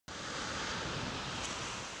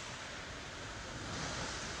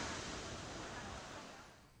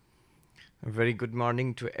A very good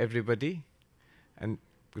morning to everybody, and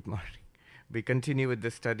good morning. We continue with the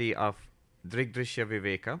study of Drig Drisya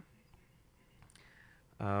Viveka.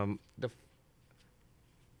 Um, the f-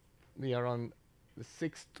 we are on the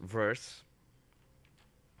 6th verse,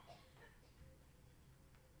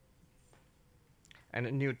 and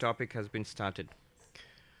a new topic has been started.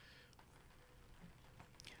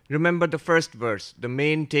 Remember the first verse, the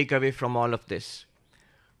main takeaway from all of this,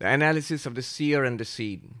 the analysis of the seer and the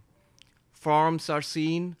seen. Forms are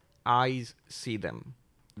seen, eyes see them.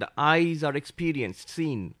 The eyes are experienced,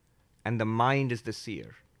 seen, and the mind is the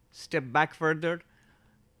seer. Step back further,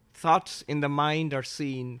 thoughts in the mind are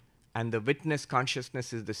seen, and the witness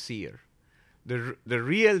consciousness is the seer. The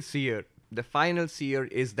real seer, the final seer,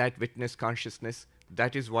 is that witness consciousness.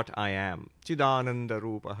 That is what I am. Chidananda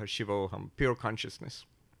Rupaha Shivoham, pure consciousness.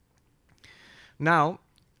 Now,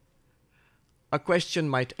 a question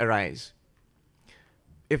might arise.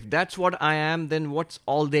 If that's what I am, then what's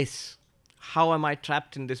all this? How am I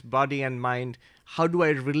trapped in this body and mind? How do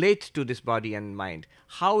I relate to this body and mind?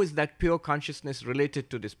 How is that pure consciousness related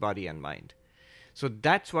to this body and mind? So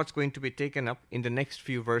that's what's going to be taken up in the next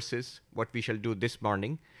few verses, what we shall do this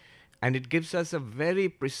morning. And it gives us a very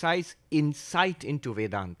precise insight into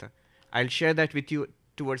Vedanta. I'll share that with you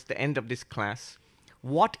towards the end of this class.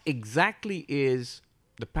 What exactly is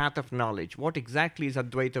the path of knowledge? What exactly is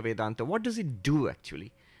Advaita Vedanta? What does it do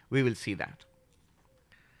actually? We will see that.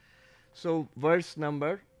 So, verse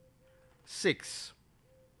number 6.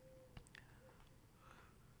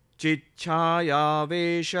 Chichaya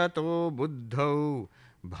veshato buddhau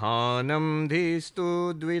bhanam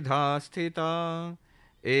dhistu dvidha sthita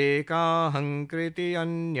ekahankriti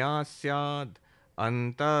anyasyad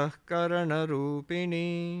antahkarana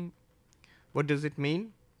rupini. What does it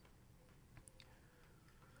mean?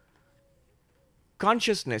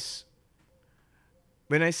 Consciousness.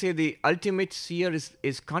 When I say the ultimate seer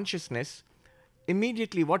is consciousness,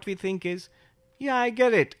 immediately what we think is, yeah, I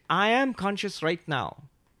get it. I am conscious right now.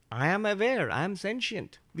 I am aware. I am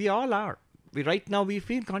sentient. We all are. Right now we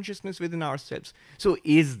feel consciousness within ourselves. So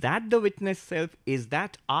is that the witness self? Is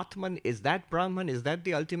that Atman? Is that Brahman? Is that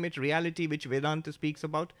the ultimate reality which Vedanta speaks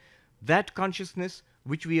about? That consciousness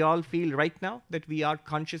which we all feel right now, that we are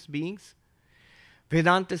conscious beings?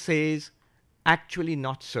 Vedanta says, actually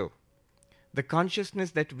not so. The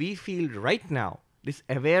consciousness that we feel right now, this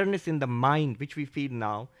awareness in the mind which we feel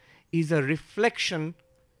now, is a reflection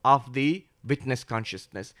of the witness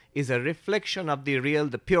consciousness, is a reflection of the real,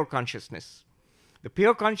 the pure consciousness. The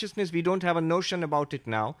pure consciousness, we don't have a notion about it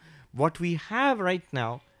now. What we have right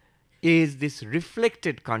now is this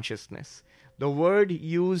reflected consciousness. The word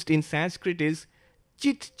used in Sanskrit is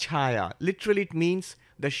chit chaya. Literally it means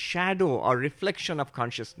the shadow or reflection of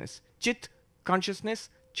consciousness. Chit, consciousness,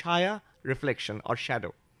 chaya, reflection or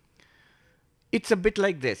shadow. It's a bit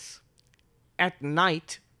like this. At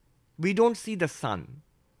night, we don't see the sun.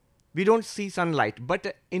 We don't see sunlight,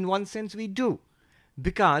 but in one sense we do,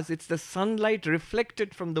 because it's the sunlight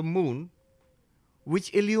reflected from the moon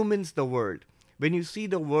which illumines the world. When you see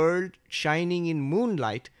the world shining in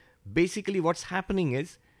moonlight, basically what's happening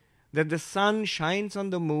is that the sun shines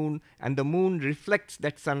on the moon and the moon reflects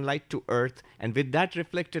that sunlight to earth, and with that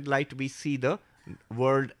reflected light we see the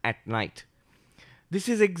world at night. This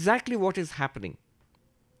is exactly what is happening.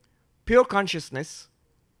 Pure consciousness,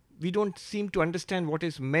 we don't seem to understand what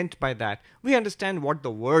is meant by that. We understand what the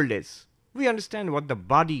world is. We understand what the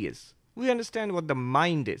body is. We understand what the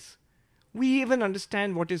mind is. We even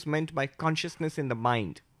understand what is meant by consciousness in the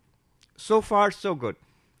mind. So far, so good.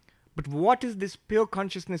 But what is this pure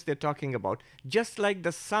consciousness they're talking about? Just like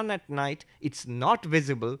the sun at night, it's not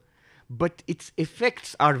visible, but its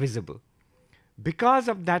effects are visible. Because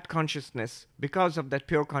of that consciousness, because of that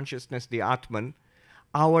pure consciousness, the Atman,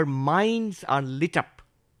 our minds are lit up.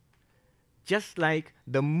 Just like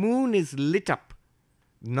the moon is lit up,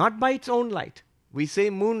 not by its own light. We say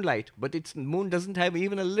moonlight, but its moon doesn't have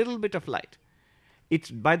even a little bit of light. It's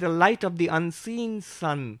by the light of the unseen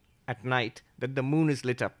sun at night that the moon is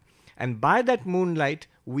lit up. And by that moonlight,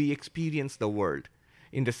 we experience the world.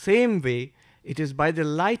 In the same way, it is by the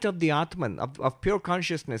light of the Atman, of pure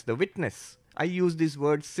consciousness, the witness. I use these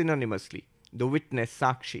words synonymously. The witness,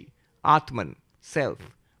 Sakshi, Atman, self,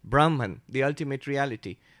 Brahman, the ultimate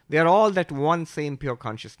reality. They are all that one same pure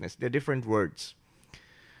consciousness. They're different words.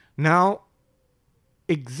 Now,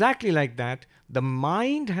 exactly like that, the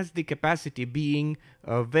mind has the capacity, being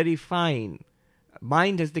very fine.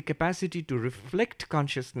 Mind has the capacity to reflect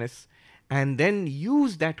consciousness and then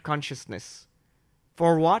use that consciousness.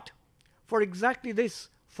 For what? For exactly this.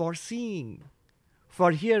 For seeing,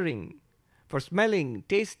 for hearing, for smelling,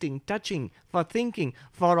 tasting, touching, for thinking,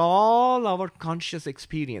 for all our conscious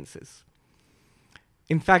experiences.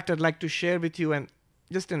 In fact, I'd like to share with you, and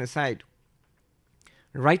just an aside,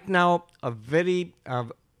 right now, a very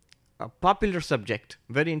a popular subject,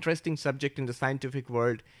 very interesting subject in the scientific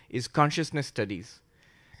world is consciousness studies.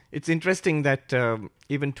 It's interesting that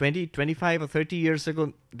even 20, 25 or 30 years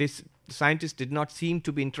ago, this scientists did not seem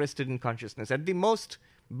to be interested in consciousness. At the most,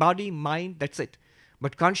 body, mind, that's it.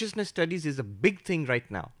 But consciousness studies is a big thing right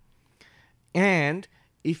now. And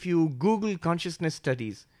if you Google consciousness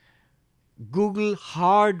studies, Google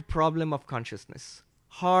hard problem of consciousness.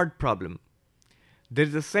 Hard problem. There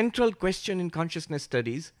is a central question in consciousness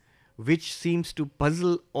studies which seems to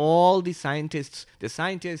puzzle all the scientists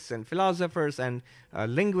and philosophers and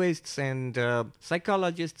linguists and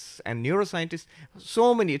psychologists and neuroscientists.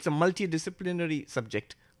 So many. It's a multidisciplinary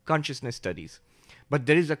subject, consciousness studies. But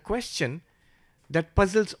there is a question that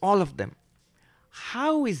puzzles all of them.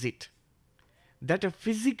 How is it that a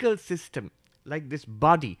physical system like this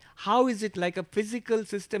body, how is it like a physical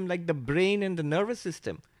system like the brain and the nervous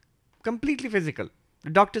system? Completely physical. The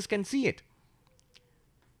doctors can see it.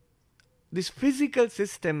 This physical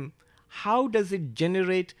system, how does it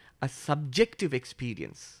generate a subjective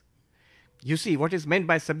experience? You see, what is meant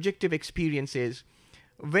by subjective experience is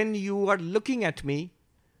when you are looking at me,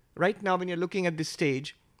 right now when you're looking at this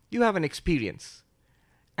stage, you have an experience.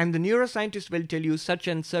 And the neuroscientist will tell you such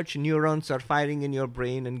and such neurons are firing in your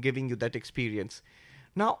brain and giving you that experience.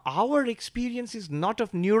 Now, our experience is not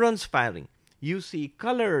of neurons firing. You see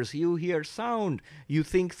colors, you hear sound, you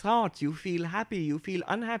think thoughts, you feel happy, you feel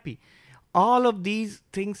unhappy. All of these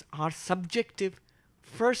things are subjective,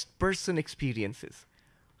 first-person experiences.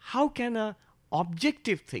 How can an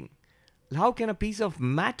objective thing, how can a piece of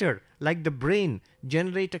matter like the brain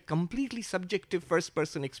generate a completely subjective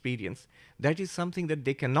first-person experience? That is something that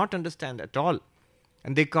they cannot understand at all.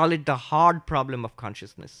 And they call it the hard problem of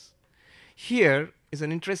consciousness. Here is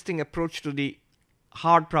an interesting approach to the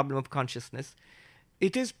hard problem of consciousness.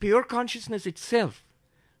 It is pure consciousness itself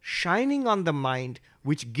shining on the mind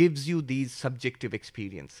which gives you these subjective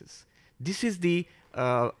experiences. This is the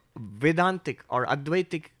Vedantic or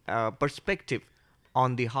Advaitic perspective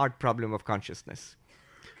on the hard problem of consciousness.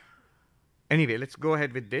 Anyway, let's go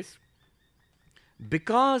ahead with this.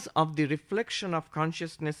 Because of the reflection of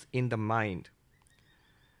consciousness in the mind.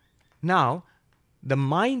 Now, the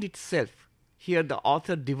mind itself, here the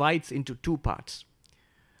author divides into two parts.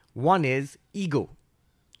 One is ego.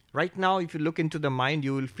 Right now, if you look into the mind,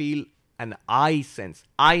 you will feel an I sense.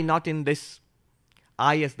 I not in this.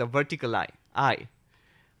 I as the vertical I.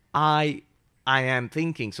 I am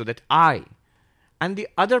thinking, so that I. And the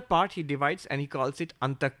other part he divides and he calls it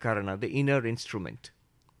antakarana, the inner instrument.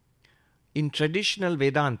 In traditional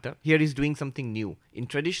Vedanta, here he's doing something new. In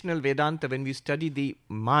traditional Vedanta, when we study the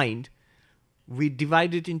mind, we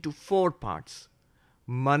divide it into four parts.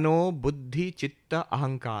 Mano, buddhi, chitta,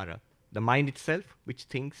 ahankara. The mind itself, which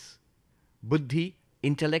thinks. Buddhi,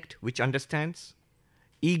 intellect, which understands.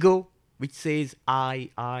 Ego, which says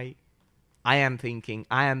I am thinking,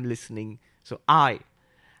 I am listening. So I.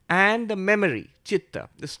 And the memory, chitta,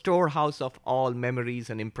 the storehouse of all memories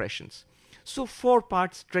and impressions. So four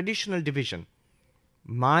parts, traditional division.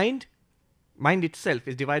 Mind itself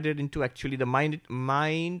is divided into actually the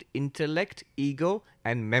mind, intellect, ego,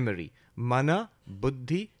 and memory. Mana,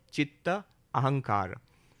 buddhi, chitta, ahankara.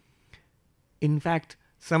 In fact,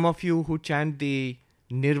 some of you who chant the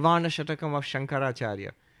Nirvana Shatakam of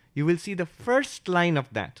Shankaracharya, you will see the first line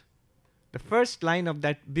of that. The first line of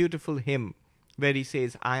that beautiful hymn where he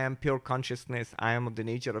says, I am pure consciousness, I am of the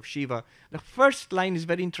nature of Shiva. The first line is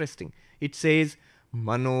very interesting. It says,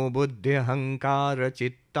 Mano buddhi ahankara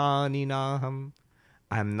chittani naham.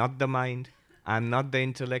 I am not the mind, I am not the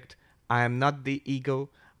intellect, I am not the ego,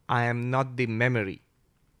 I am not the memory.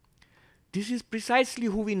 This is precisely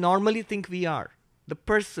who we normally think we are. The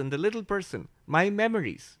person, the little person, my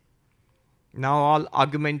memories. Now all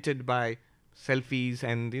augmented by selfies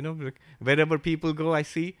and, wherever people go, I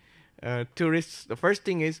see tourists. The first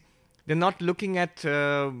thing is, they're not looking at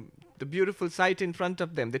the beautiful sight in front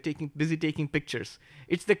of them. They're busy taking pictures.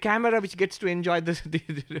 It's the camera which gets to enjoy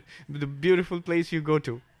the beautiful place you go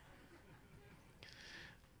to.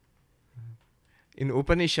 In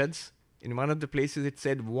Upanishads, in one of the places it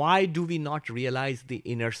said, why do we not realize the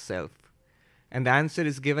inner self? And the answer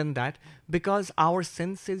is given that because our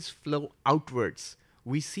senses flow outwards.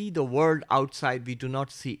 We see the world outside, we do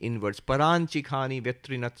not see inwards. Paranchikhani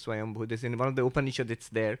vyatrinat swayambhu. This in one of the Upanishads it's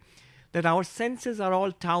there. That our senses are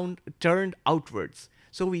all turned outwards.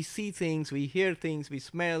 So we see things, we hear things, we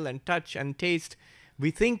smell and touch and taste.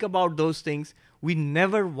 We think about those things. We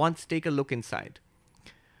never once take a look inside.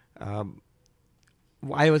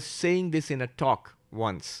 I was saying this in a talk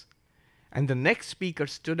once, and the next speaker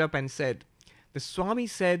stood up and said, the Swami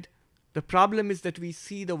said, the problem is that we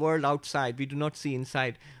see the world outside, we do not see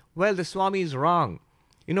inside. Well, the Swami is wrong.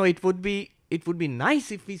 It would be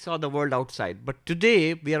nice if we saw the world outside, but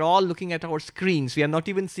today we are all looking at our screens. We are not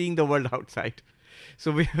even seeing the world outside.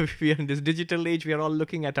 So we are in this digital age, we are all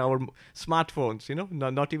looking at our smartphones,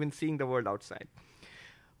 not even seeing the world outside.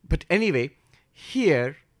 But anyway,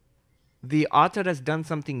 here the author has done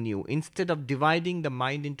something new. Instead of dividing the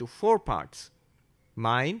mind into 4 parts,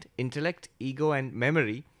 mind, intellect, ego, and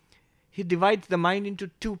memory, he divides the mind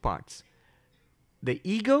into 2 parts, the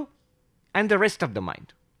ego and the rest of the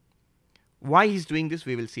mind. Why he's doing this,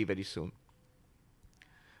 we will see very soon.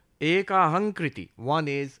 Ekahankriti, one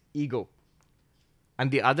is ego,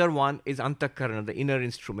 and the other one is antakarana, the inner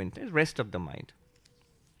instrument, the rest of the mind.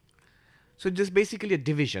 So just basically a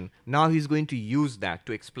division. Now he's going to use that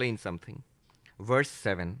to explain something. Verse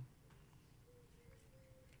 7.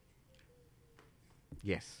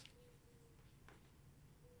 Yes.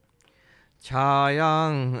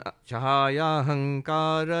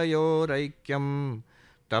 Chhayahankarayoraikyam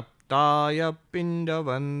taptaya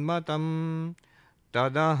pindavanmatam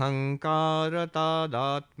tadahankara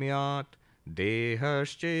tadatmyat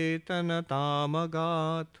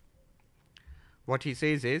dehaschetanatamagat. What he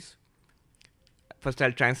says is, first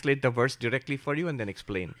I'll translate the verse directly for you and then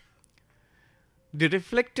explain. The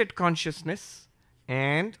reflected consciousness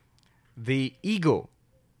and the ego,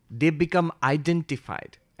 they become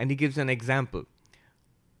identified. And he gives an example.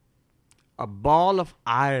 A ball of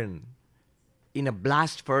iron in a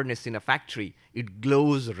blast furnace in a factory, it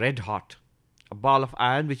glows red hot. A ball of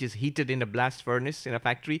iron which is heated in a blast furnace in a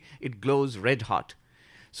factory, it glows red hot.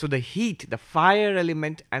 So the heat, the fire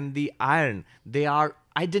element and the iron, they are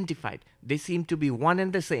identified. They seem to be one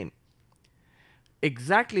and the same.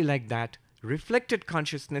 Exactly like that, reflected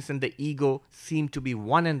consciousness and the ego seem to be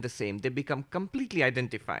one and the same. They become completely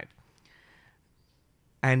identified.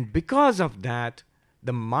 And because of that,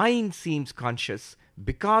 the mind seems conscious.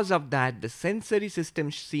 Because of that, the sensory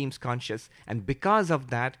system seems conscious. And because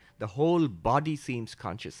of that, the whole body seems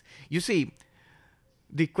conscious. You see,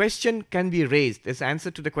 the question can be raised as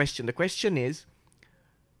answer to the question. The question is,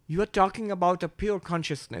 you are talking about a pure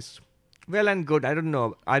consciousness. Well and good, I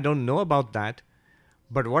don't know about that.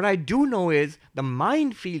 But what I do know is the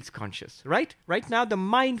mind feels conscious, right? Right now, the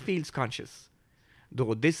mind feels conscious.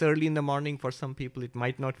 Though this early in the morning, for some people, it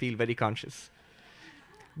might not feel very conscious.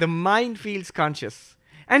 The mind feels conscious.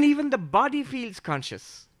 And even the body feels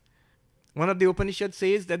conscious. One of the Upanishads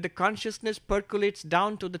says that the consciousness percolates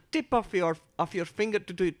down to the tip of your finger,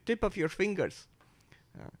 to the tip of your fingers.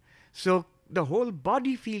 So the whole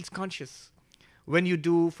body feels conscious. When you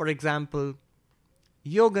do, for example,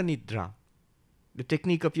 Yoga Nidra, the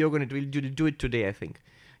technique of Yoga Nidra, we'll do it today, I think.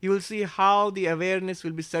 You will see how the awareness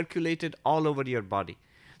will be circulated all over your body.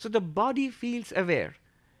 So the body feels aware.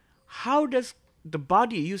 How does the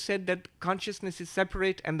body, you said that consciousness is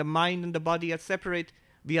separate and the mind and the body are separate.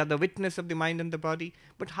 We are the witness of the mind and the body.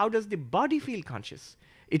 But how does the body feel conscious?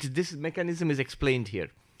 This mechanism is explained here.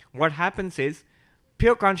 What happens is,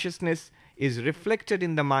 pure consciousness is reflected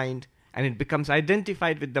in the mind and it becomes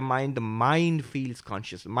identified with the mind. The mind feels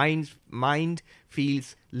conscious. Mind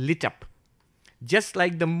feels lit up. Just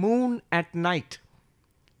like the moon at night.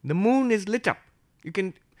 The moon is lit up.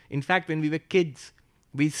 In fact, when we were kids,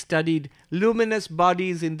 we studied luminous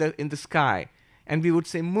bodies in the sky. And we would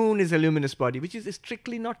say moon is a luminous body, which is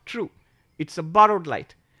strictly not true. It's a borrowed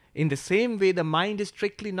light. In the same way, the mind is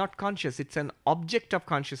strictly not conscious. It's an object of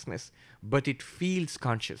consciousness, but it feels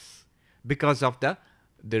conscious because of the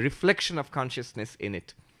reflection of consciousness in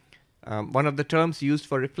it. One of the terms used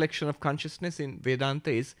for reflection of consciousness in Vedanta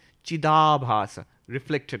is chidabhasa,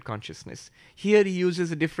 reflected consciousness. Here he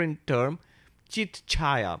uses a different term, chit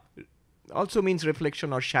chaya, also means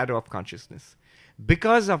reflection or shadow of consciousness.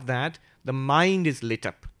 Because of that, the mind is lit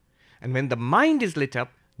up. And when the mind is lit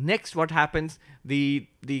up, next what happens, the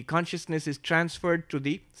consciousness is transferred to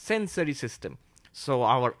the sensory system. So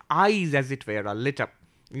our eyes, as it were, are lit up.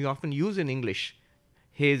 We often use in English,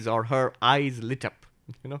 his or her eyes lit up.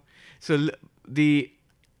 So the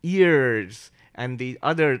ears and the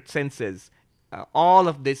other senses, all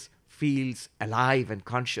of this feels alive and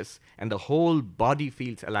conscious, and the whole body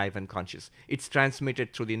feels alive and conscious. It's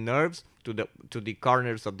transmitted through the nerves to the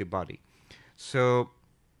corners of the body. So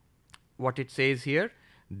what it says here,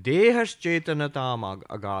 dehas chetanatam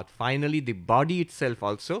agat. Finally, the body itself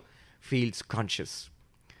also feels conscious.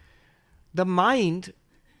 The mind,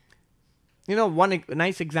 one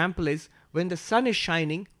nice example is when the sun is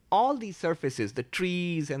shining, all these surfaces, the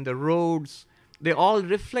trees and the roads, they all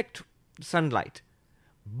reflect sunlight.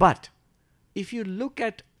 But if you look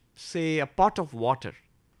at, say, a pot of water,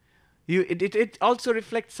 it also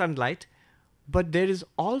reflects sunlight, but there is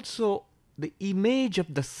also the image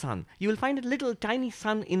of the sun. You will find a little tiny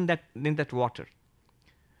sun in that water.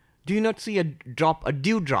 Do you not see a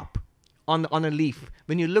dewdrop on a leaf?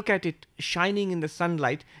 When you look at it shining in the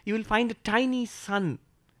sunlight, you will find a tiny sun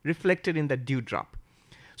reflected in the dewdrop.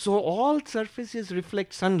 So all surfaces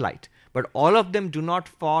reflect sunlight, but all of them do not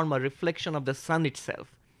form a reflection of the sun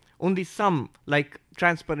itself. Only some, like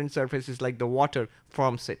transparent surfaces like the water,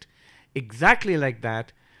 forms it. Exactly like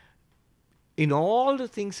that, in all the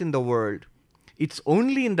things in the world, it's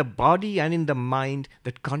only in the body and in the mind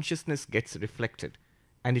that consciousness gets reflected.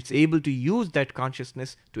 And it's able to use that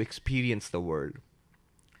consciousness to experience the world.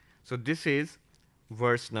 So this is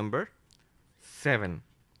verse number 7.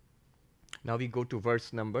 Now we go to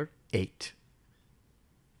verse number 8.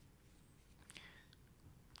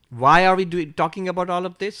 Why are we talking about all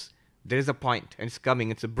of this? There is a point, and it's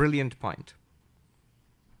coming. It's a brilliant point.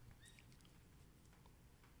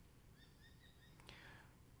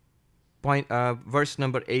 Verse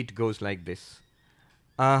number 8 goes like this.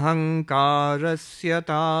 Ahankarasya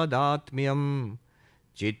tadatmyam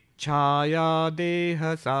chichaya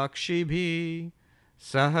deha sakshibhi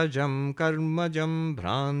sahajam karmajam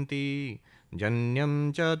bhranti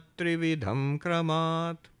janyam cha trividham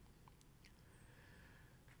kramat.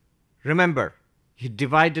 Remember, he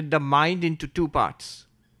divided the mind into two parts,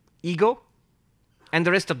 ego and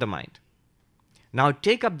the rest of the mind. Now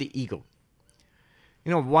take up the ego.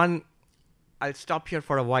 I'll stop here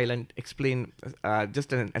for a while and explain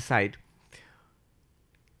just an aside.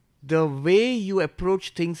 The way you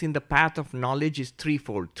approach things in the path of knowledge is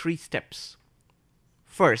threefold, 3 steps.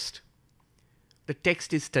 First, the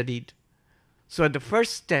text is studied. So at the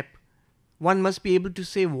first step, one must be able to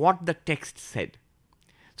say what the text said.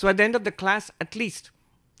 So at the end of the class, at least,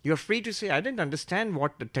 you're free to say, I didn't understand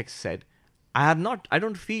what the text said. I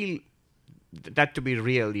don't feel that to be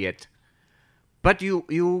real yet. But you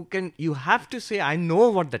have to say, I know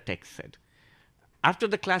what the text said. After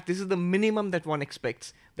the class, this is the minimum that one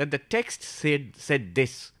expects, that the text said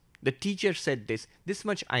this, the teacher said this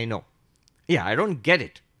much I know. Yeah, I don't get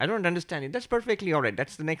it. I don't understand it. That's perfectly all right.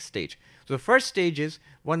 That's the next stage. So the first stage is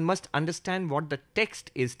one must understand what the text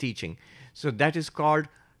is teaching. So that is called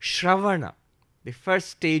Shravana, the first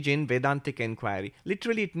stage in Vedantic inquiry.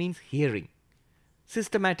 Literally, it means hearing,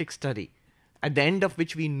 systematic study, at the end of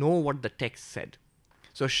which we know what the text said.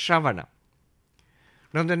 So Shravana.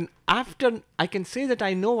 Now then, after, I can say that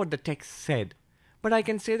I know what the text said, but I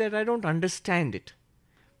can say that I don't understand it.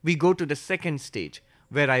 We go to the second stage,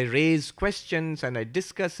 where I raise questions and I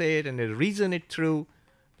discuss it and I reason it through.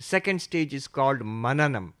 The second stage is called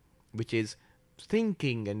Mananam, which is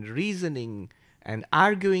thinking and reasoning and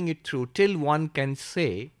arguing it through till one can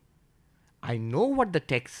say, I know what the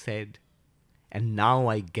text said, and now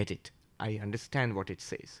I get it. I understand what it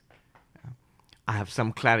says. I have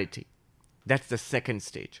some clarity. That's the second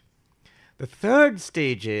stage. The third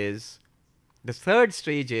stage is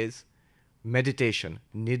meditation,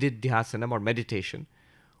 nididhyasanam or meditation.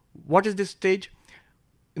 What is this stage?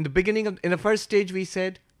 In the first stage we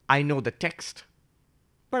said, I know the text,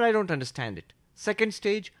 but I don't understand it. Second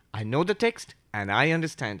stage, I know the text and I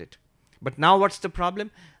understand it. But now what's the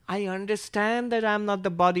problem? I understand that I'm not the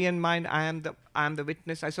body and mind. I am the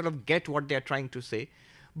witness. I sort of get what they're trying to say.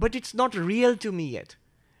 But it's not real to me yet.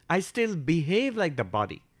 I still behave like the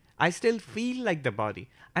body. I still feel like the body.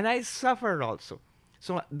 And I suffer also.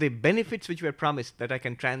 So the benefits which were promised, that I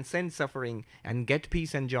can transcend suffering and get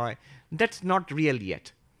peace and joy, that's not real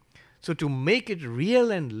yet. So to make it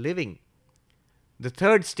real and living, the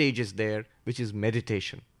third stage is there, which is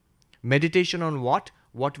meditation. Meditation on what?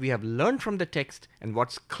 What we have learned from the text and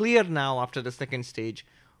what's clear now after the second stage.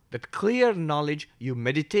 That clear knowledge, you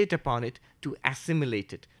meditate upon it to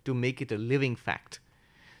assimilate it, to make it a living fact.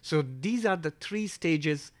 So these are the 3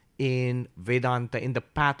 stages in Vedanta, in the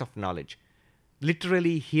path of knowledge.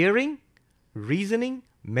 Literally hearing, reasoning,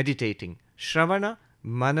 meditating. Shravana,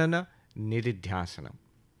 Manana, Nididhyasana.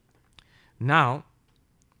 Now,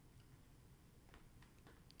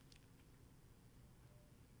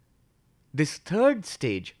 this third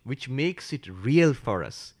stage, which makes it real for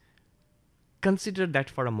us, consider that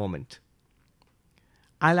for a moment.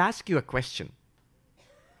 I'll ask you a question.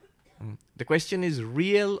 The question is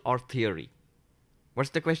real or theory? What's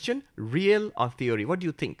the question? Real or theory? What do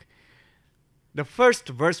you think? The first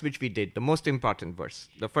verse which we did, the most important verse,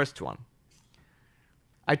 the first one.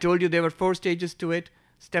 I told you there were 4 stages to it.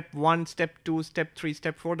 Step 1, step 2, step 3,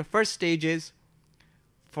 step 4. The first stage is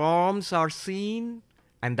forms are seen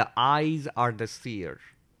and the eyes are the seer.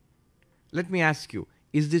 Let me ask you,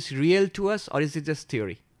 is this real to us or is it just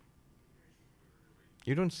theory?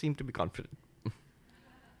 You don't seem to be confident.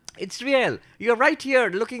 It's real. You're right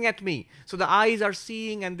here looking at me. So the eyes are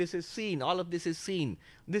seeing and this is seen. All of this is seen.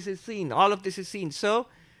 This is seen. All of this is seen. So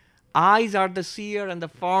eyes are the seer and the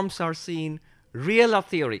forms are seen. Real or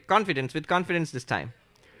theory? Confidence, with confidence this time.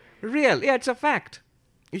 Real. Yeah, it's a fact.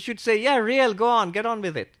 You should say, yeah, real. Go on. Get on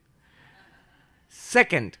with it.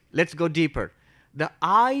 Second, let's go deeper. The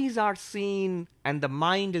eyes are seen and the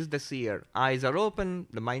mind is the seer. Eyes are open.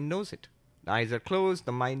 The mind knows it. The eyes are closed.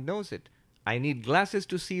 The mind knows it. I need glasses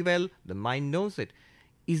to see well. The mind knows it.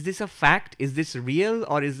 Is this a fact? Is this real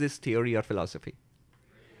or is this theory or philosophy?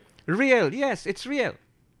 Real. Yes, it's real.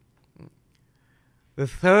 The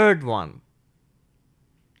third one.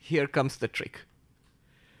 Here comes the trick.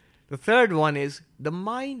 The third one is the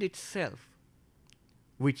mind itself,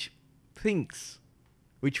 which thinks,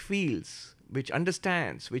 which feels, which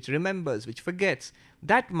understands, which remembers, which forgets.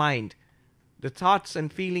 That mind, the thoughts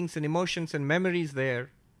and feelings and emotions and memories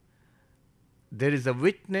there is a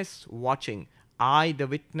witness watching. I, the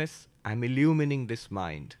witness, am illumining this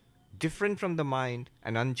mind. Different from the mind,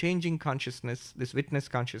 an unchanging consciousness, this witness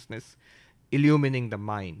consciousness, illumining the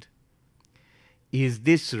mind. Is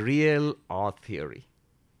this real or theory?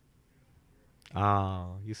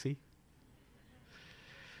 You see?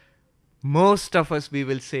 Most of us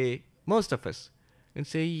will say,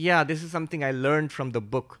 yeah, this is something I learned from the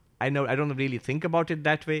book. I don't really think about it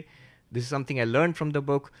that way. This is something I learned from the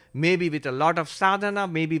book. Maybe with a lot of sadhana,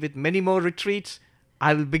 maybe with many more retreats,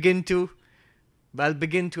 I'll begin to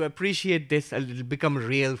appreciate this. It'll become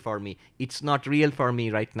real for me. It's not real for me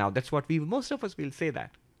right now. That's what most of us will say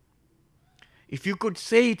that. If you could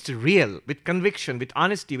say it's real with conviction, with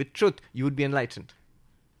honesty, with truth, you would be enlightened.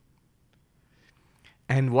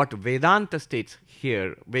 And what Vedanta states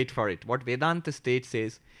here, wait for it, what Vedanta states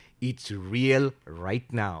is, it's real right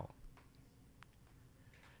now.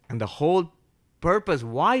 And the whole purpose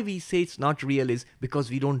why we say it's not real is because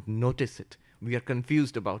we don't notice it. We are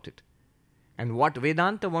confused about it. And what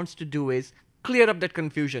Vedanta wants to do is clear up that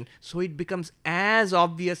confusion so it becomes as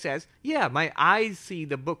obvious as, yeah, my eyes see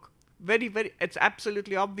the book. It's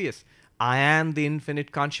absolutely obvious. I am the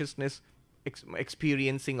infinite consciousness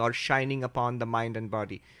experiencing or shining upon the mind and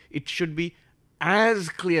body. It should be as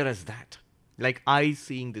clear as that, like eyes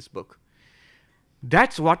seeing this book.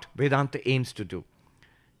 That's what Vedanta aims to do.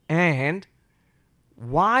 And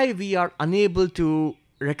why we are unable to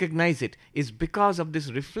recognize it is because of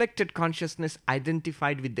this reflected consciousness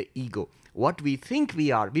identified with the ego. What we think we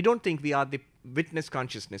are, we don't think we are the witness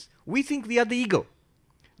consciousness. We think we are the ego.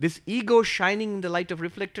 This ego shining in the light of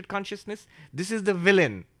reflected consciousness, this is the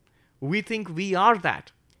villain. We think we are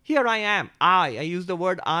that. Here I am. I use the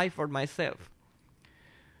word I for myself.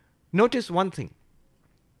 Notice one thing.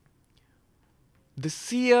 The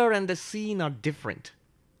seer and the seen are different.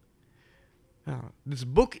 This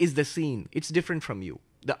book is the seen. It's different from you.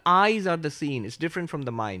 The eyes are the seen. It's different from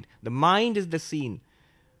the mind. The mind is the seen.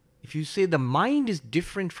 If you say the mind is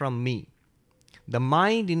different from me, the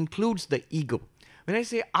mind includes the ego. When I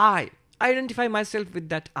say I identify myself with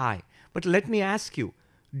that I. But let me ask you,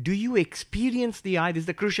 do you experience the I? This is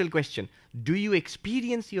the crucial question. Do you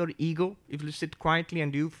experience your ego? If you sit quietly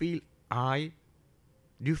and do you feel I?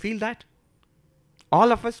 Do you feel that?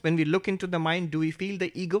 All of us, when we look into the mind, do we feel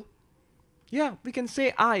the ego? Yeah, we can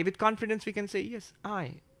say I. With confidence, we can say, yes,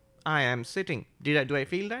 I am sitting. Do I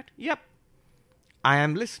feel that? Yep. I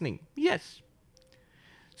am listening. Yes.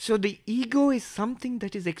 So the ego is something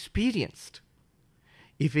that is experienced.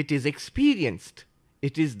 If it is experienced,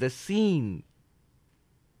 it is the seen.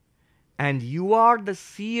 And you are the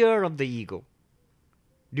seer of the ego.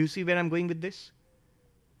 Do you see where I'm going with this?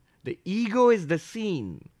 The ego is the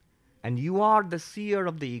seen. And you are the seer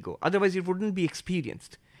of the ego. Otherwise, it wouldn't be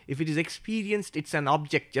experienced. If it is experienced, it's an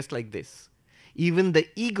object just like this. Even the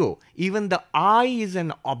ego, even the I is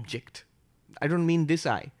an object. I don't mean this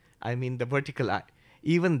I. I mean the vertical I.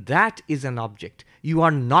 Even that is an object. You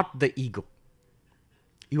are not the ego.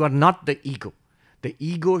 You are not the ego. The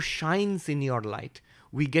ego shines in your light.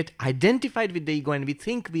 We get identified with the ego and we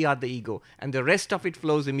think we are the ego, and the rest of it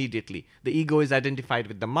flows immediately. The ego is identified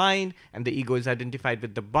with the mind, and the ego is identified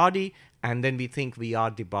with the body, and then we think we are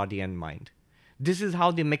the body and mind. This is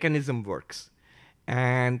how the mechanism works.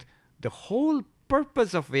 And the whole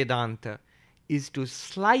purpose of Vedanta is to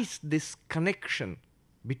slice this connection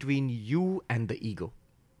between you and the ego.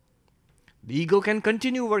 The ego can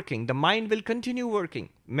continue working. The mind will continue working.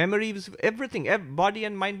 Memories, everything, body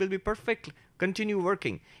and mind will be perfect, continue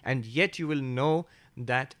working. And yet you will know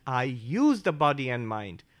that I use the body and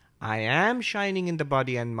mind. I am shining in the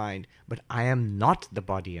body and mind, but I am not the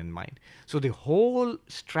body and mind. So the whole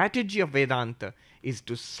strategy of Vedanta is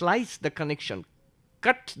to slice the connection,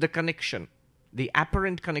 cut the connection, the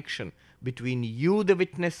apparent connection between you, the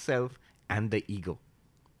witness self, and the ego.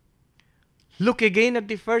 Look again at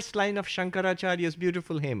the first line of Shankaracharya's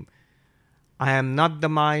beautiful hymn. I am not the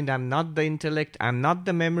mind, I am not the intellect, I am not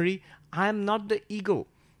the memory, I am not the ego.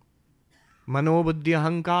 Manobuddhi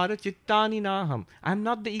ahankara chittani naham. I am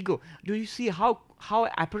not the ego. Do you see how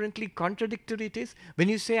apparently contradictory it is? When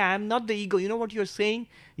you say I am not the ego, you know what you're saying?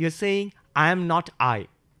 You're saying I am not I.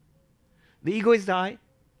 The ego is the I.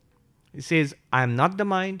 It says I am not the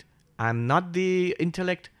mind, I am not the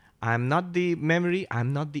intellect, I am not the memory, I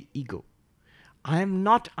am not the ego. I am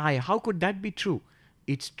not I. How could that be true?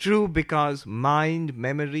 It's true because mind,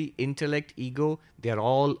 memory, intellect, ego, they are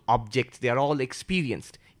all objects, they are all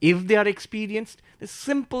experienced. If they are experienced, the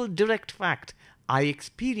simple direct fact, I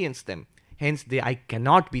experience them. Hence, I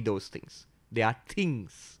cannot be those things. They are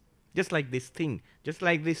things. Just like this thing. Just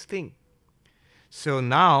like this thing. So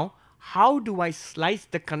now, how do I slice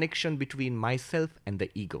the connection between myself and the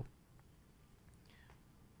ego?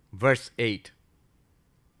 Verse 8.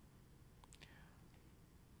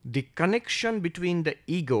 The connection between the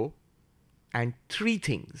ego and three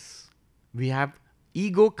things. We have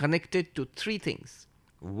ego connected to three things.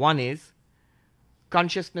 One is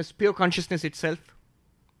consciousness, pure consciousness itself,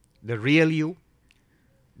 the real you.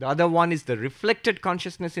 The other one is the reflected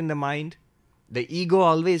consciousness in the mind. The ego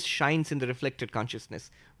always shines in the reflected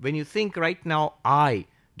consciousness. When you think right now, I,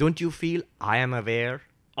 don't you feel I am aware?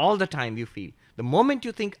 All the time you feel. The moment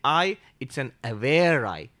you think I, it's an aware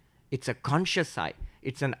I. It's a conscious I.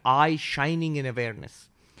 It's an I shining in awareness.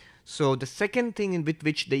 So the second thing with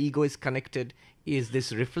which the ego is connected is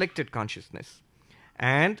this reflected consciousness.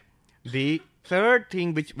 And the third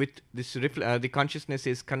thing which with this the consciousness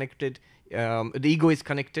is connected, the ego is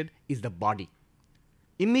connected, is the body.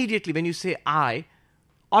 Immediately when you say I,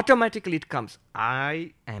 automatically it comes,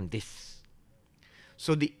 I am this.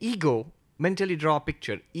 So the ego, mentally draw a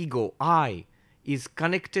picture, ego, I, is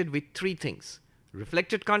connected with three things.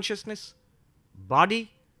 Reflected consciousness,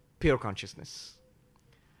 body, pure consciousness.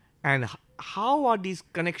 And how are these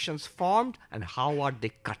connections formed and how are they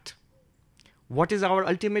cut? What is our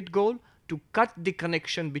ultimate goal? To cut the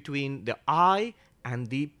connection between the I and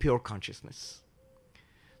the pure consciousness.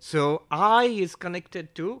 So I is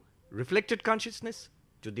connected to reflected consciousness,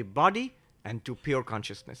 to the body, and to pure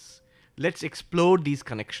consciousness. Let's explore these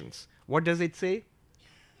connections. What does it say?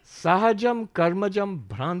 Sahajam karmajam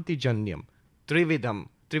bhranti janyam trividam.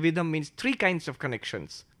 Trividam means three kinds of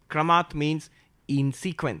connections. Kramat means in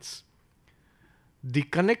sequence. The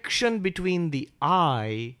connection between the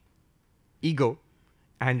I, ego,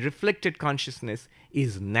 and reflected consciousness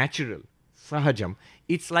is natural, sahajam.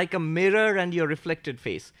 It's like a mirror and your reflected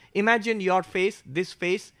face. Imagine your face, this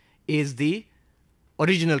face is the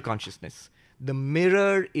original consciousness. The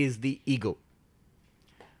mirror is the ego.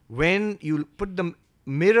 When you put the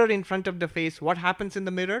mirror in front of the face, what happens in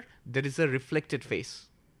the mirror? There is a reflected face,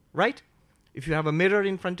 right? If you have a mirror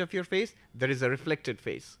in front of your face, there is a reflected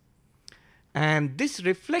face. And this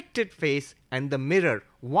reflected face and the mirror,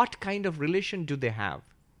 what kind of relation do they have?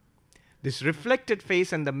 This reflected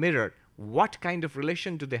face and the mirror, what kind of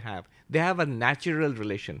relation do they have? They have a natural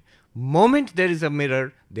relation. Moment there is a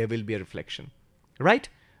mirror, there will be a reflection. Right?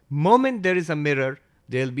 Moment there is a mirror,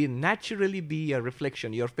 there will naturally be a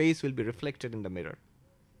reflection. Your face will be reflected in the mirror.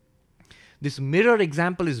 This mirror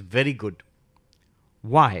example is very good.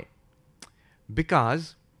 Why?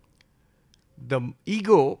 Because the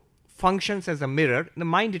ego functions as a mirror, the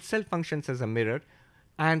mind itself functions as a mirror,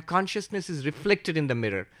 and consciousness is reflected in the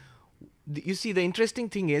mirror. You see, the interesting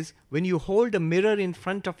thing is, when you hold a mirror in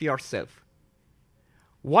front of yourself,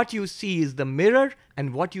 what you see is the mirror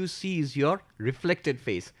and what you see is your reflected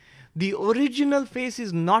face. The original face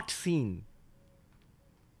is not seen.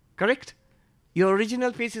 Correct? Your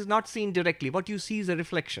original face is not seen directly. What you see is a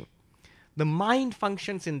reflection. The mind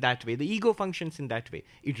functions in that way. The ego functions in that way.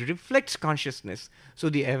 It reflects consciousness. So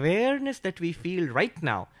the awareness that we feel right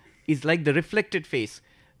now is like the reflected face.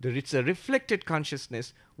 It's a reflected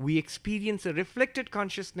consciousness. We experience a reflected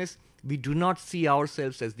consciousness. We do not see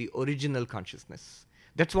ourselves as the original consciousness.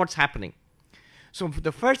 That's what's happening. So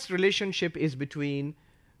the first relationship is between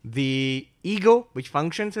the ego, which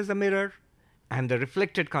functions as a mirror, and the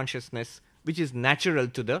reflected consciousness, which is natural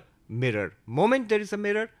to the mirror. Moment there is a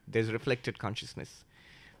mirror, there is reflected consciousness.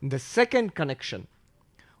 The second connection,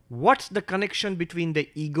 What's the connection between the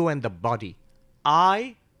ego and the body?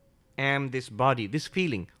 I am this body, this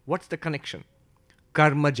feeling. What's the connection?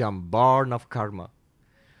 Karmajam, born of karma.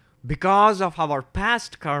 Because of our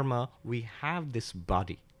past karma, we have this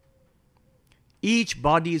body. Each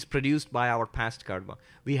body is produced by our past karma.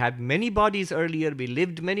 We had many bodies earlier. We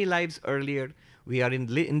lived many lives earlier. We are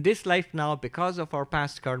in this life now because of our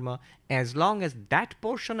past karma. As long as that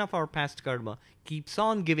portion of our past karma keeps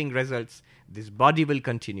on giving results, this body will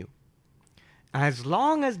continue. As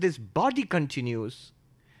long as this body continues,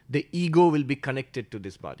 the ego will be connected to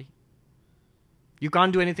this body. You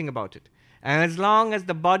can't do anything about it. And as long as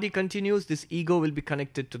the body continues, this ego will be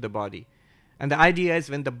connected to the body. And the idea is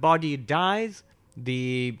when the body dies,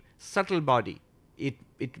 the subtle body,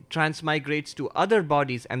 it transmigrates to other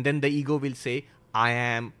bodies, and then the ego will say, I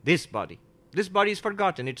am this body. This body is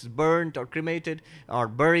forgotten. It's burnt or cremated or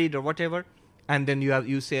buried or whatever. And then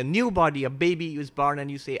you say a new body, a baby is born,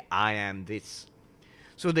 and you say, I am this.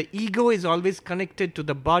 So the ego is always connected to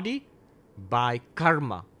the body by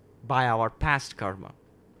karma, by our past karma.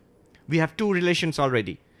 We have two relations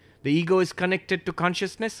already. The ego is connected to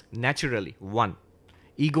consciousness naturally, one.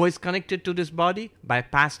 Ego is connected to this body by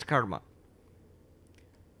past karma.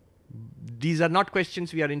 These are not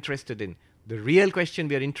questions we are interested in. The real question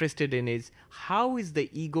we are interested in is, how is the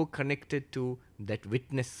ego connected to that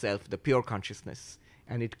witness self, the pure consciousness?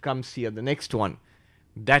 And it comes here, the next one.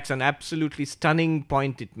 That's an absolutely stunning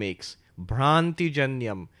point it makes. Bhranti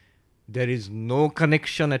janyam. There is no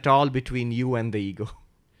connection at all between you and the ego.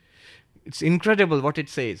 It's incredible what it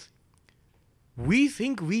says. We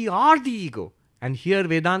think we are the ego. And here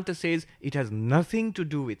Vedanta says it has nothing to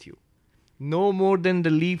do with you. No more than the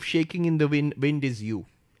leaf shaking in the wind is you.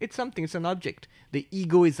 It's something, it's an object. The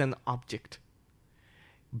ego is an object.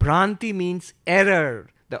 Bhranti means error.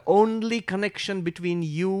 The only connection between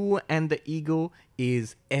you and the ego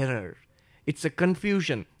is error. It's a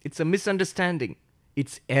confusion. It's a misunderstanding.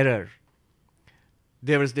 It's error.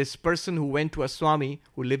 There was this person who went to a Swami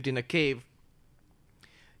who lived in a cave.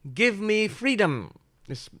 Give me freedom,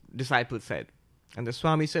 this disciple said. And the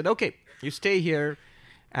Swami said, okay, you stay here.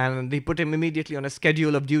 And they put him immediately on a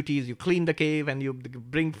schedule of duties. You clean the cave and you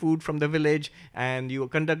bring food from the village and you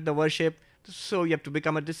conduct the worship. So you have to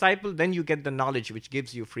become a disciple. Then you get the knowledge which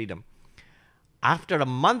gives you freedom. After a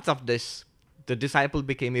month of this, the disciple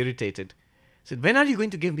became irritated. He said, when are you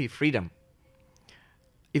going to give me freedom?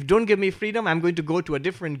 If you don't give me freedom, I'm going to go to a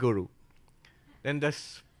different guru. Then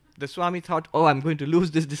the Swami thought, oh, I'm going to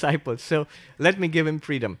lose this disciple. So let me give him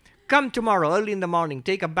freedom. Come tomorrow early in the morning,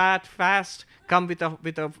 take a bath, fast, come with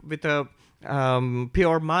a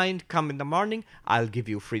pure mind, come in the morning, I'll give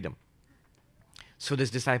you freedom. So this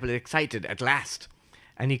disciple is excited at last.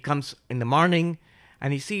 And he comes in the morning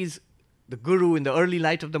and he sees the guru in the early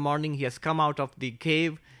light of the morning. He has come out of the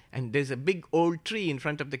cave and there's a big old tree in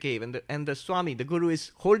front of the cave. And the Swami, the guru,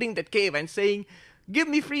 is holding that cave and saying, give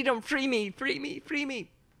me freedom, free me, free me, free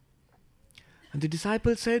me. And the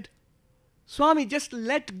disciple said, Swami, just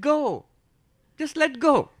let go. Just let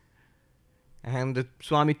go. And the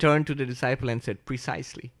Swami turned to the disciple and said,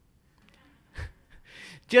 precisely.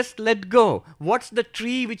 Just let go. What's the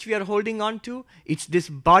tree which we are holding on to? It's this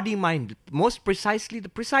body-mind. Most precisely, the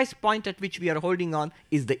precise point at which we are holding on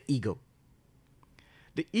is the ego.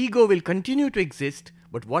 The ego will continue to exist,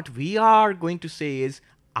 but what we are going to say is,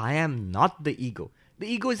 I am not the ego. The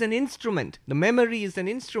ego is an instrument. The memory is an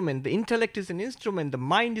instrument. The intellect is an instrument. The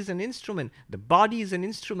mind is an instrument. The body is an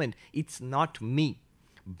instrument. It's not me.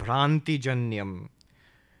 Bhranti janyam.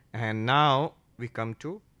 And now we come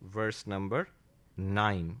to verse number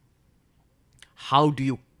 9. How do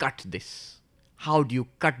you cut this? How do you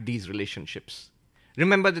cut these relationships?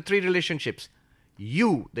 Remember the three relationships.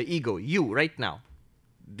 You, the ego, you right now.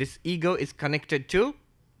 This ego is connected to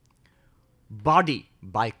body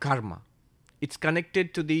by karma. It's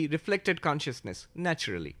connected to the reflected consciousness,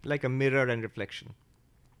 naturally, like a mirror and reflection.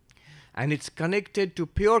 And it's connected to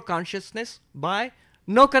pure consciousness by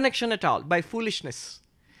no connection at all, by foolishness.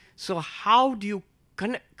 So how do you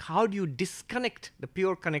disconnect the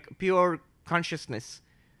pure consciousness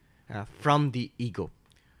from the ego?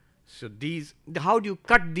 So how do you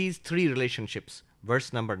cut these three relationships?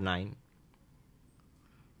 Verse number 9.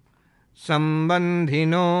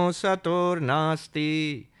 Sambandhino sator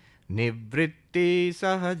nasti nivritti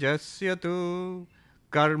sahajasya tu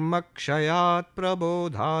karmakshayat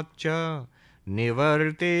prabodhacha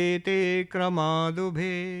nivartete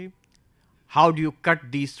kramadubhe. How do you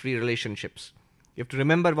cut these three relationships? You have to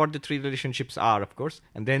remember what the three relationships are, of course,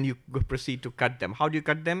 and then you proceed to cut them. How do you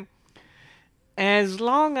cut them? As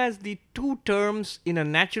long as the two terms in a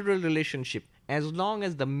natural relationship, as long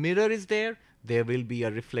as the mirror is there, there will be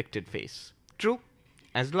a reflected face. True?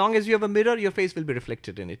 As long as you have a mirror, your face will be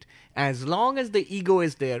reflected in it. As long as the ego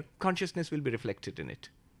is there, consciousness will be reflected in it.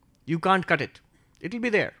 You can't cut it. It will be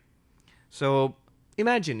there. So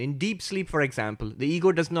imagine in deep sleep, for example, the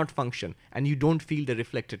ego does not function and you don't feel the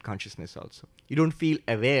reflected consciousness also. You don't feel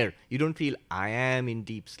aware. You don't feel, I am in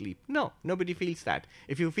deep sleep. No, nobody feels that.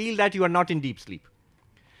 If you feel that, you are not in deep sleep.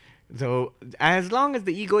 So as long as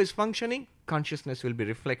the ego is functioning, consciousness will be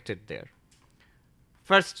reflected there.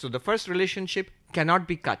 So the first relationship cannot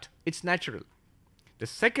be cut. It's natural. The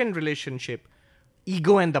second relationship,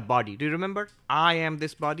 ego and the body. Do you remember? I am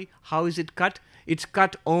this body. How is it cut? It's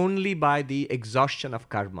cut only by the exhaustion of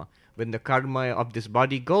karma. When the karma of this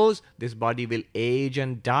body goes, this body will age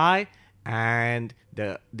and die, and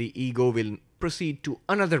the ego will proceed to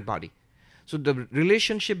another body. So the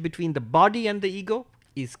relationship between the body and the ego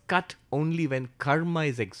is cut only when karma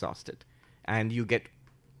is exhausted. And you get,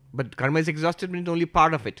 but karma is exhausted means only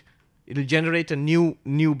part of it. It will generate a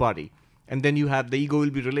new body. And then you have, the ego will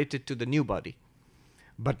be related to the new body.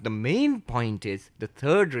 But the main point is the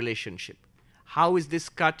third relationship. How is this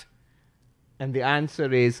cut? And the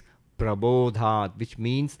answer is prabodhat, which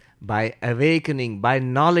means by awakening, by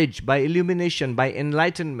knowledge, by illumination, by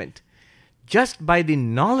enlightenment. Just by the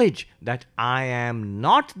knowledge that I am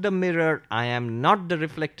not the mirror, I am not the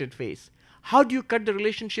reflected face. How do you cut the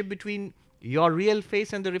relationship between your real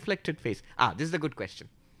face and the reflected face? This is a good question.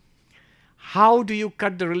 How do you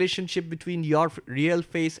cut the relationship between your real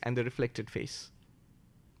face and the reflected face?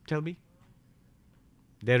 Tell me.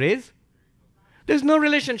 There's no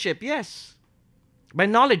relationship, yes. By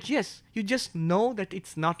knowledge, yes. You just know that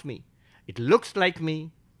it's not me. It looks like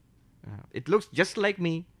me. It looks just like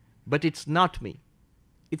me, but it's not me.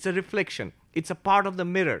 It's a reflection. It's a part of the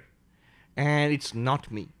mirror. And it's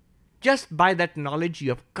not me. Just by that knowledge, you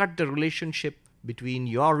have cut the relationship between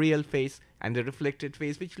your real face and the reflected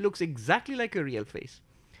face, which looks exactly like a real face.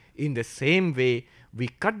 In the same way, we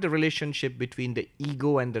cut the relationship between the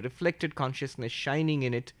ego and the reflected consciousness shining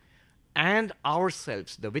in it and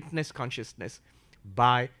ourselves, the witness consciousness,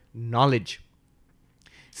 by knowledge.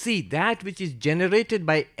 See, that which is generated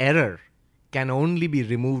by error can only be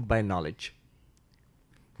removed by knowledge.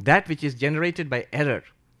 That which is generated by error.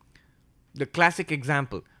 The classic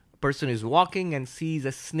example, a person is walking and sees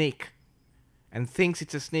a snake and thinks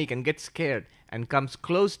it's a snake and gets scared and comes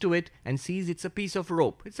close to it and sees it's a piece of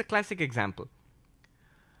rope. It's a classic example.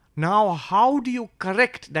 Now, how do you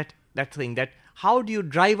correct that thing? How do you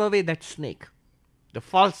drive away that snake? The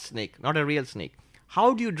false snake, not a real snake.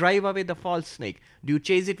 How do you drive away the false snake? Do you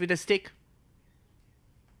chase it with a stick?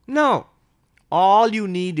 No. All you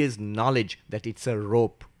need is knowledge that it's a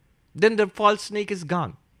rope. Then the false snake is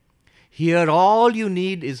gone. Here, all you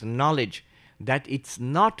need is knowledge that it's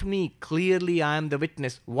not me. Clearly, I am the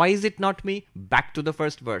witness. Why is it not me? Back to the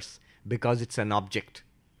first verse. Because it's an object.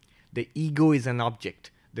 The ego is an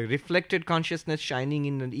object. The reflected consciousness shining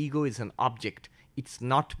in an ego is an object. It's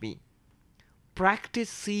not me. Practice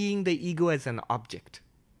seeing the ego as an object.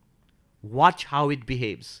 Watch how it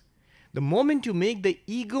behaves. The moment you make the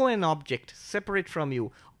ego an object separate from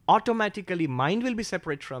you, automatically mind will be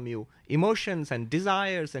separate from you. Emotions and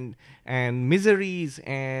desires and miseries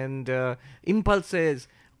and impulses,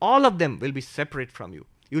 all of them will be separate from you.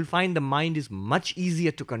 You'll find the mind is much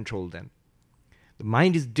easier to control then. The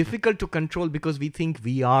mind is difficult to control because we think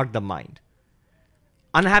we are the mind.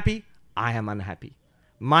 Unhappy? I am unhappy.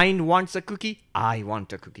 Mind wants a cookie? I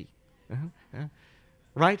want a cookie.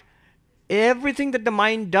 Right? Everything that the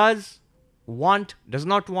mind does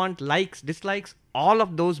not want, likes, dislikes, all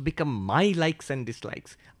of those become my likes and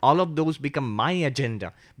dislikes. All of those become my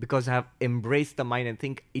agenda because I have embraced the mind and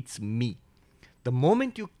think it's me. The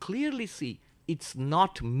moment you clearly see it's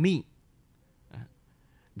not me,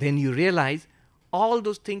 then you realize all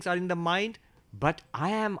those things are in the mind, but I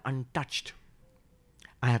am untouched.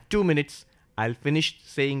 I have 2 minutes. I'll finish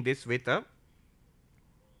saying this with a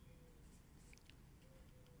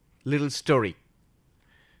little story.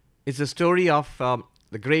 It's a story of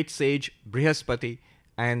the great sage Brihaspati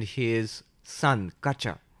and his son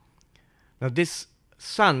Kacha. Now this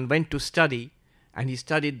son went to study, and he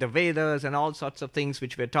studied the Vedas and all sorts of things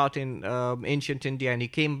which were taught in ancient India, and he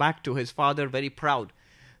came back to his father very proud,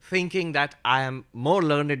 thinking that I am more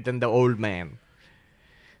learned than the old man.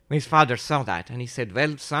 His father saw that and he said,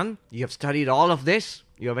 well, son, you have studied all of this,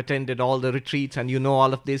 you have attended all the retreats and you know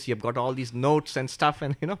all of this, you have got all these notes and stuff,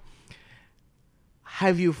 and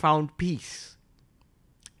have you found peace?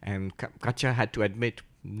 And Kacha had to admit,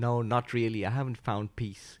 no, not really, I haven't found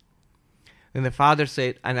peace. Then the father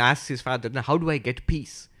said, and asked his father, now how do I get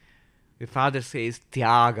peace? The father says,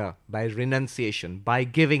 Tyaga, by renunciation, by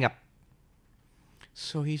giving up.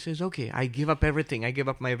 So he says, okay, I give up everything. I give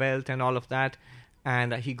up my wealth and all of that.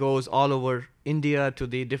 And he goes all over India to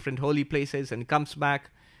the different holy places and comes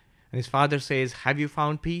back. And his father says, have you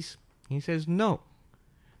found peace? He says, no.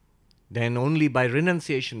 Then only by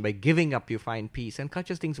renunciation, by giving up, you find peace. And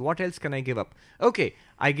Kachas thinks, what else can I give up? Okay,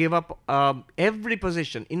 I give up every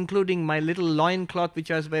possession, including my little loincloth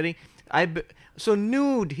which I was wearing. So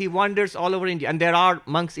nude, he wanders all over India. And there are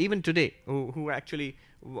monks even today who actually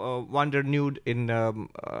wander nude in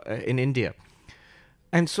India.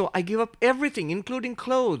 And so I give up everything, including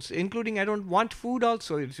clothes, including I don't want food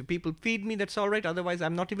also. If people feed me, that's all right. Otherwise,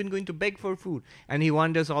 I'm not even going to beg for food. And he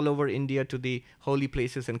wanders all over India to the holy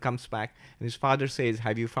places and comes back. And his father says,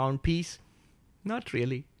 have you found peace? Not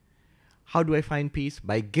really. How do I find peace?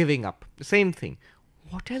 By giving up. The same thing.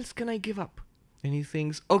 What else can I give up? And he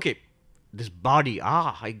thinks, okay, this body.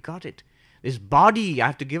 I got it. This body, I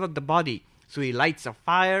have to give up the body. So he lights a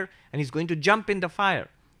fire and he's going to jump in the fire.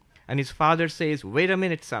 And his father says, wait a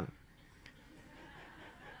minute, son.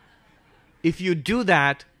 If you do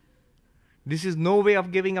that, this is no way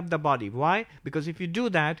of giving up the body. Why? Because if you do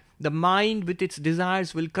that, the mind with its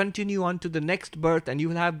desires will continue on to the next birth, and you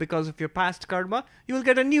will have, because of your past karma, you will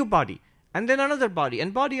get a new body, and then another body,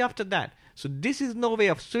 and body after that. So this is no way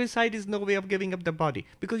of, suicide is no way of giving up the body,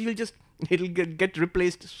 because it'll get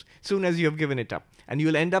replaced soon as you have given it up. And you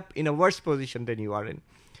will end up in a worse position than you are in.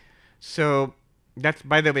 So that's,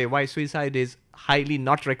 by the way, why suicide is highly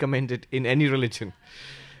not recommended in any religion.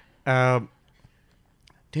 Then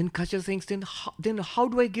Kachar thinks, then how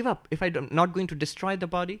do I give up if I'm not going to destroy the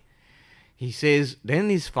body? He says, then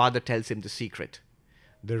his father tells him the secret.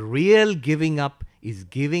 The real giving up is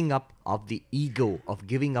giving up of the ego, of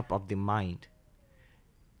giving up of the mind.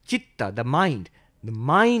 Chitta, the mind. The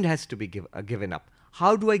mind has to be given up.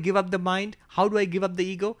 How do I give up the mind? How do I give up the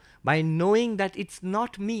ego? By knowing that it's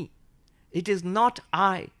not me. It is not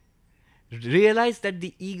I. Realize that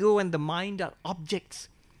the ego and the mind are objects.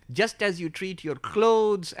 Just as you treat your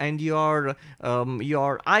clothes and your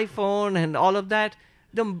iPhone and all of that,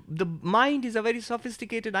 the mind is a very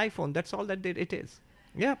sophisticated iPhone. That's all that it is.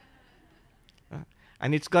 Yeah.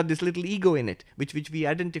 And it's got this little ego in it, which we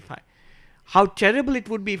identify. How terrible it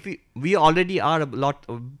would be if we already are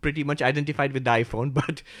pretty much identified with the iPhone,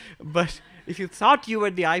 but if you thought you were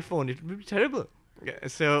the iPhone, it would be terrible.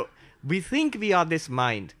 So we think we are this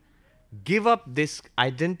mind. Give up this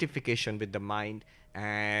identification with the mind,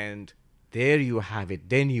 and there you have it.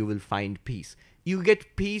 Then you will find peace. You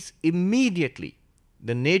get peace immediately.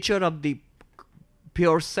 The nature of the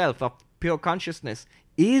pure self, of pure consciousness,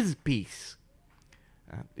 is peace.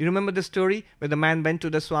 You remember the story where the man went to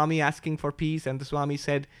the Swami asking for peace, and the Swami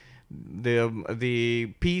said,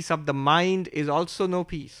 the peace of the mind is also no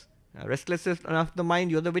peace. Restlessness of the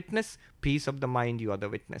mind, you are the witness. Peace of the mind, you are the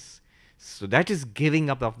witness. So that is giving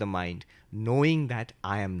up of the mind, knowing that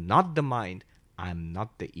I am not the mind, I am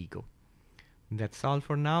not the ego. That's all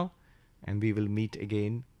for now, and we will meet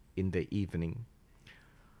again in the evening.